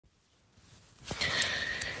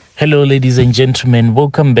Hello, ladies and gentlemen.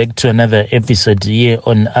 Welcome back to another episode here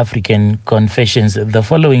on African Confessions. The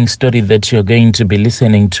following story that you're going to be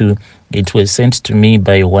listening to, it was sent to me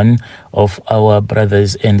by one of our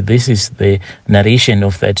brothers, and this is the narration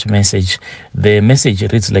of that message. The message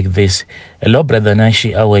reads like this. Hello, Brother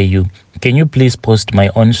Nashi, how are you? Can you please post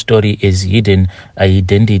my own story as hidden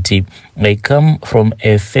identity? I come from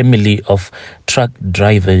a family of truck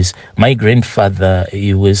drivers. My grandfather,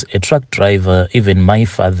 he was a truck driver. Even my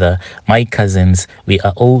father, my cousins, we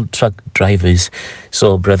are all truck drivers.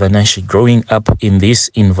 So, Brother Nashi, growing up in this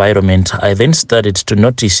environment, I then started to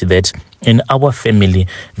notice that in our family,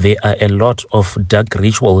 there are a lot of dark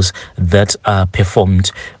rituals that are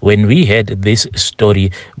performed. When we heard this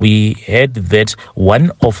story, we heard that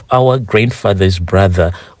one of our grandfather's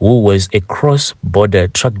brother, who was a cross-border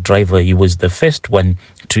truck driver, he was the first one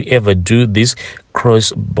to ever do this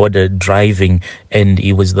cross-border driving, and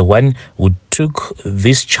he was the one who took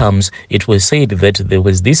these charms. It was said that there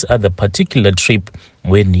was this other particular trip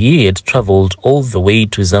when he had traveled all the way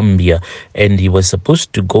to Zambia and he was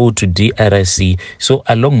supposed to go to DRC. So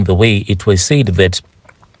along the way, it was said that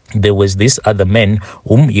there was this other man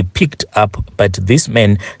whom he picked up, but this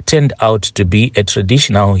man turned out to be a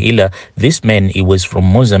traditional healer. This man, he was from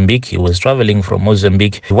Mozambique. He was traveling from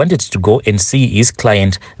Mozambique. He wanted to go and see his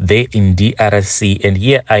client there in DRC. And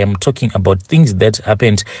here I am talking about things that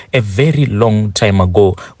happened a very long time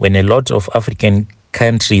ago when a lot of African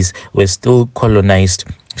countries were still colonized.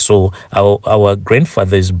 So our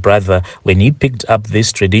grandfather's brother, when he picked up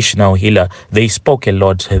this traditional healer, they spoke a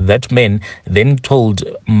lot. That man then told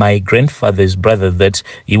my grandfather's brother that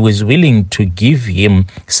he was willing to give him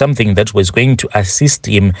something that was going to assist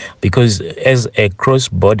him, because as a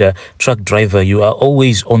cross-border truck driver, you are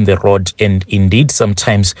always on the road, and indeed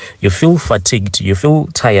sometimes you feel fatigued, you feel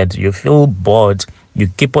tired, you feel bored. You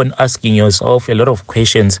keep on asking yourself a lot of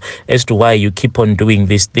questions as to why you keep on doing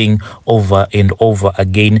this thing over and over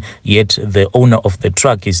again, yet the owner of the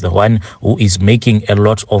truck is the one who is making a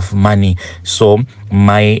lot of money. So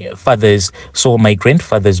my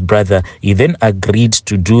grandfather's brother, he then agreed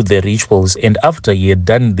to do the rituals, and after he had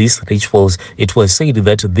done these rituals, it was said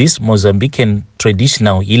that this Mozambican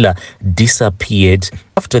traditional healer disappeared.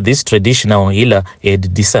 After this traditional healer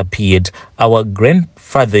had disappeared, our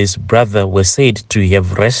grandfather's brother was said to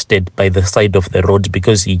have rested by the side of the road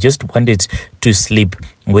because he just wanted to sleep.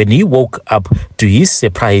 When he woke up, to his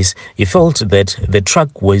surprise, he felt that the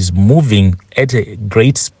truck was moving at a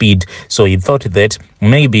great speed. So he thought that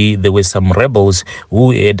maybe there were some rebels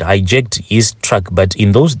who had hijacked his truck. But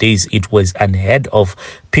in those days, it was unheard of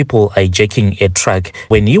people hijacking a truck.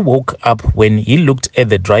 When he woke up, when he looked at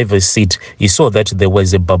the driver's seat, he saw that there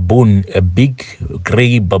was a baboon, a big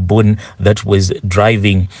gray baboon that was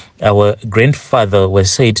driving. Our grandfather's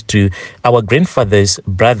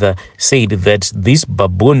brother said that this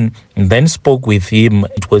baboon then spoke with him.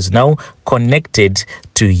 It was now connected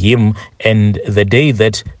to him, and the day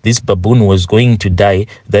that this baboon was going to die,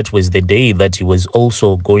 that was the day that he was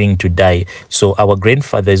also going to die. So our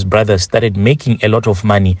grandfather's brother started making a lot of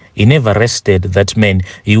money. He never rested, that man.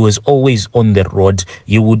 He was always on the road.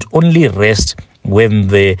 He would only rest when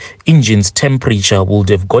the engine's temperature would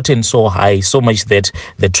have gotten so high, so much that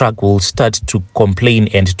the truck will start to complain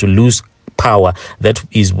and to lose power. That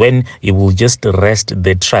is when he will just rest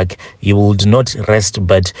the truck. He would not rest,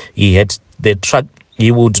 but he had the truck. He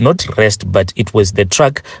would not rest, but it was the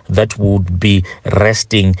truck that would be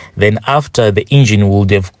resting. Then after the engine would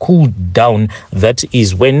have cooled down, that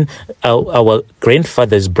is when our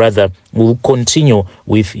grandfather's brother will continue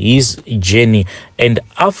with his journey. And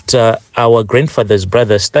after our grandfather's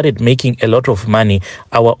brother started making a lot of money,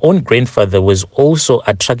 our own grandfather was also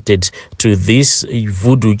attracted to these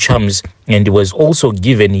voodoo charms, and was also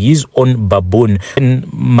given his own baboon.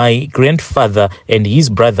 And my grandfather and his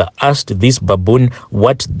brother asked this baboon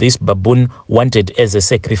what this baboon wanted as a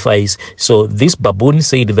sacrifice. So this baboon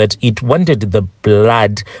said that it wanted the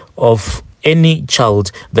blood of any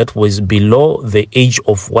child that was below the age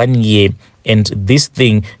of 1 year. And this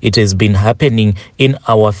thing, it has been happening in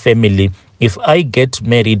our family. If I get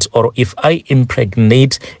married or if I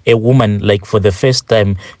impregnate a woman, like for the first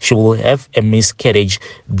time, she will have a miscarriage.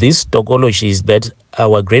 These tokologies that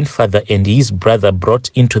our grandfather and his brother brought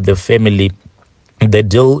into the family, the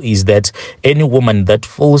deal is that any woman that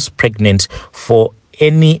falls pregnant for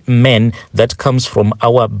any man that comes from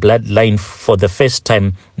our bloodline for the first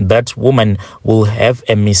time, that woman will have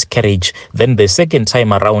a miscarriage. Then the second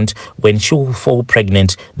time around, when she will fall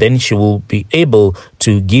pregnant, then she will be able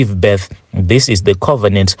to give birth. This is the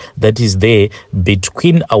covenant that is there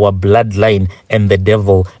between our bloodline and the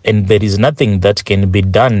devil, and there is nothing that can be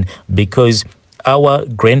done, because our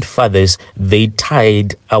grandfathers, they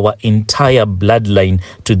tied our entire bloodline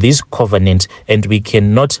to this covenant, and we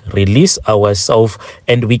cannot release ourselves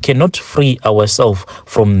and we cannot free ourselves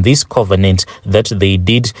from this covenant that they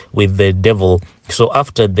did with the devil. So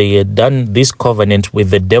after they had done this covenant with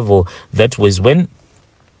the devil, that was when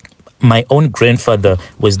my own grandfather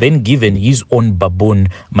was then given his own baboon.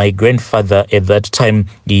 My grandfather at that time,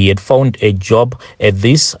 he had found a job at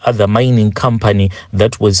this other mining company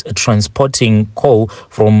that was transporting coal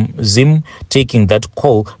from Zim, taking that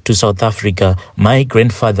coal to South Africa. My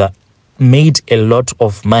grandfather made a lot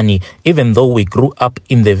of money, even though we grew up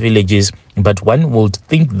in the villages. But one would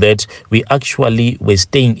think that we actually were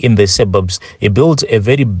staying in the suburbs. He built a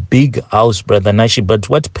very big house, Brother Nashi. But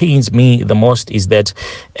what pains me the most is that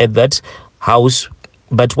at that house,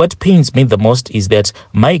 my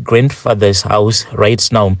grandfather's house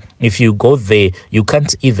right now, if you go there, you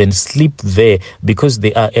can't even sleep there because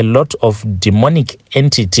there are a lot of demonic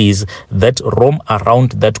entities that roam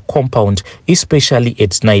around that compound, especially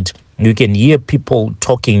at night. You can hear people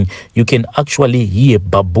talking. You can actually hear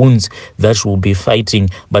baboons that will be fighting.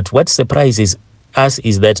 But what surprises us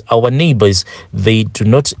is that our neighbors, they do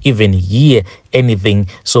not even hear anything.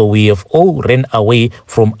 So we have all ran away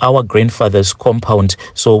from our grandfather's compound.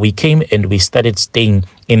 So we came and we started staying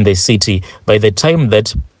in the city. By the time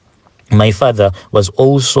that my father was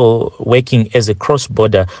also working as a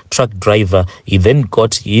cross-border truck driver, he then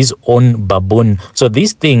got his own baboon. So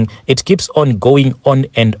this thing, it keeps on going on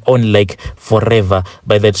and on like forever.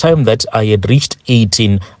 By the time that I had reached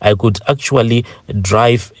 18, I could actually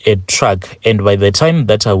drive a truck. And by the time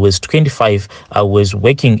that I was 25, I was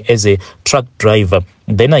working as a truck driver.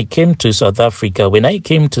 Then I came to South Africa. When I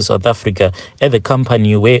came to South Africa, at the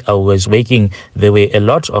company where I was working, there were a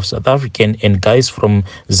lot of South African and guys from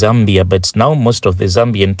Zambia. But now most of the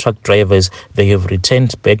Zambian truck drivers, they have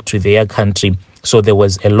returned back to their country. So there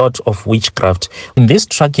was a lot of witchcraft. In this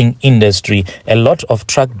trucking industry, a lot of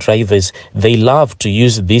truck drivers, they love to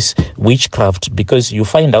use this witchcraft because you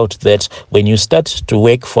find out that when you start to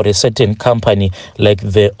work for a certain company, like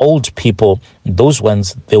the old people, those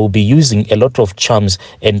ones, they will be using a lot of charms,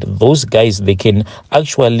 and those guys, they can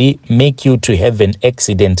actually make you to have an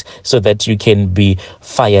accident so that you can be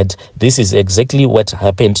fired. This is exactly what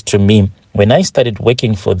happened to me. When I started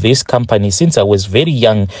working for this company, since I was very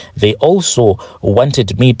young, they also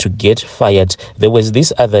wanted me to get fired. There was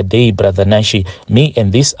this other day, Brother Nashi, me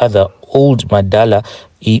and this other old Madala,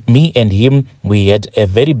 me and him, we had a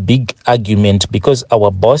very big argument because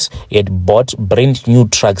our boss had bought brand new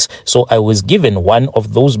trucks. So I was given one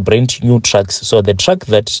of those brand new trucks. So the truck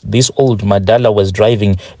that this old Madala was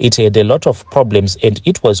driving, it had a lot of problems, and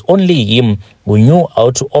it was only him who knew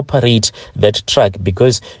how to operate that truck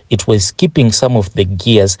because it was skipping some of the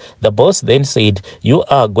gears. The boss then said, "You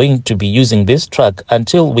are going to be using this truck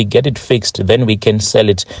until we get it fixed, then we can sell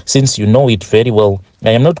it, since you know it very well.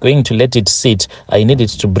 I am not going to let it sit. I need it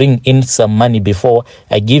to bring in some money before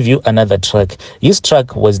I give you another truck." His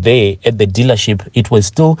truck was there at the dealership. It was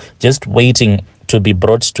still just waiting to be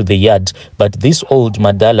brought to the yard. But this old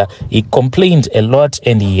Madala, he complained a lot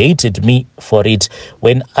and he hated me for it.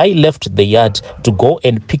 When I left the yard to go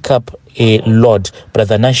and pick up a load,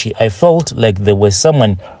 Brother Nashi, I felt like there was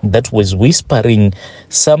someone that was whispering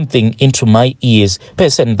something into my ears.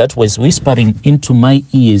 Person that was whispering into my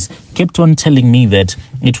ears kept on telling me that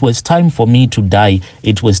it was time for me to die.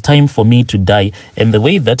 It was time for me to die. And the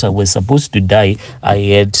way that I was supposed to die, I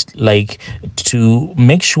had to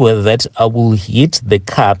make sure that I will hit the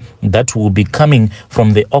car that will be coming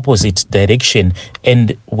from the opposite direction.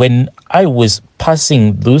 And when I was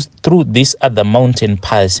passing through this other mountain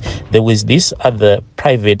pass, there was this other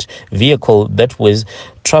private vehicle that was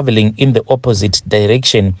traveling in the opposite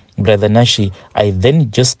direction. Brother Nashi, I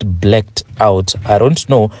then just blacked out. I don't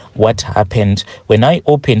know what happened. When I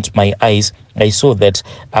opened my eyes, I saw that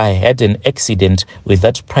I had an accident with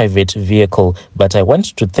that private vehicle. But I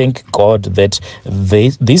want to thank God that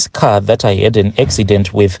this car that I had an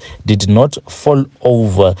accident with did not fall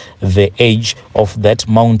over the edge of that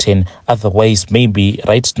mountain. Otherwise, maybe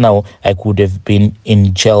right now I could have been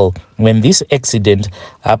in jail. When this accident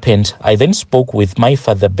happened, I then spoke with my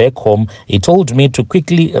father back home. He told me to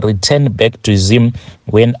quickly return back to Zim.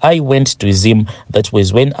 When I went to Zim, that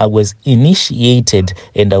was when I was initiated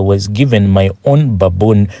and I was given my own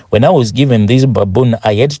baboon. When I was given this baboon,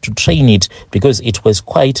 I had to train it because it was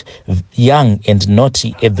quite young and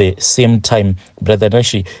naughty at the same time. Brother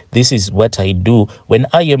Nashi, this is what I do. When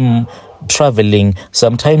I am traveling,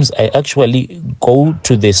 sometimes I actually go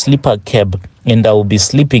to the sleeper cab and I will be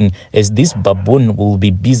sleeping as this baboon will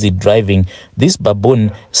be busy driving. This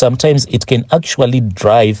baboon, sometimes it can actually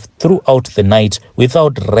drive throughout the night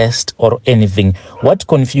without rest or anything. What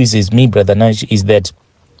confuses me, Brother Nash, is that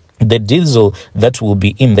the diesel that will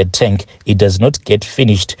be in the tank, it does not get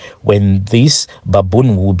finished when this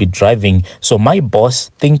baboon will be driving. So my boss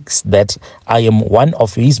thinks that I am one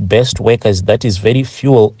of his best workers that is very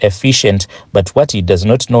fuel efficient, but what he does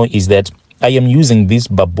not know is that I am using this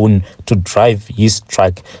baboon to drive his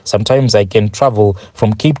truck. Sometimes I can travel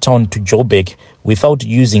from Cape Town to Joburg without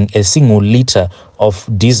using a single liter of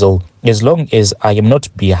diesel. As long as I am not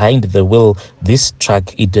behind the wheel, this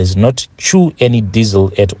truck, it does not chew any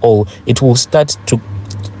diesel at all. It will start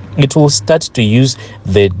to use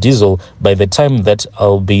the diesel by the time that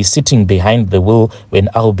I'll be sitting behind the wheel. When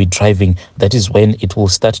I'll be driving, that is when it will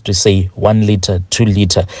start to say 1 liter, 2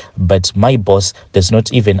 liter. But my boss does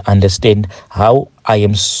not even understand how I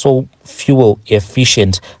am so fuel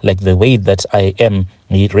efficient like the way that I am.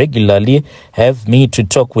 He regularly have me to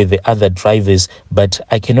talk with the other drivers, but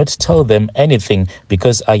I cannot tell them anything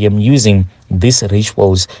because I am using these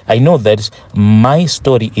rituals. I know that my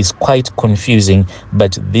story is quite confusing,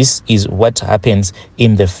 but this is what happens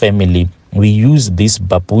in the family. We use these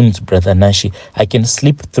baboons, Brother Nashi. I can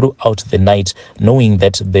sleep throughout the night knowing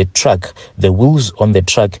that the wheels on the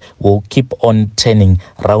truck will keep on turning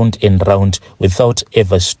round and round without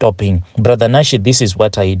ever stopping. Brother Nashi, this is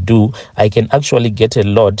what I do. I can actually get a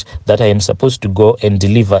load that I am supposed to go and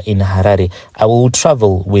deliver in Harare. I will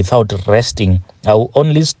travel without resting. I will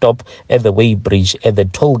only stop at the weighbridge, at the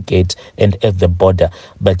toll gate, and at the border.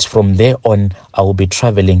 But from there on, I will be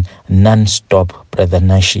traveling non-stop, Brother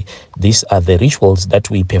Nashi. These are the rituals that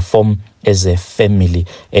we perform as a family.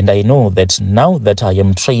 And I know that now that I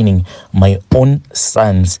am training my own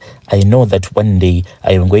sons, I know that one day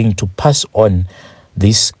I am going to pass on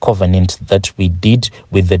this covenant that we did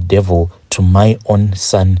with the devil to my own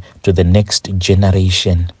son, to the next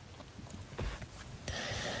generation.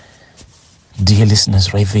 Dear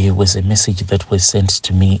listeners, right there was a message that was sent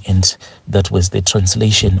to me, and that was the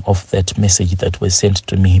translation of that message that was sent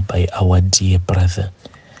to me by our dear brother.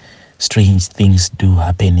 Strange things do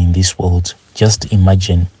happen in this world. Just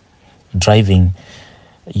imagine driving,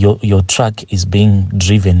 your truck is being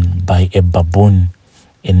driven by a baboon,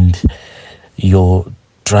 and your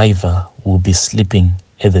driver will be sleeping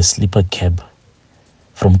at the sleeper cab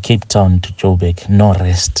from Cape Town to Joburg, no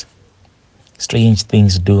rest. Strange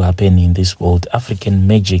things do happen in this world. African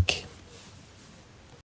magic.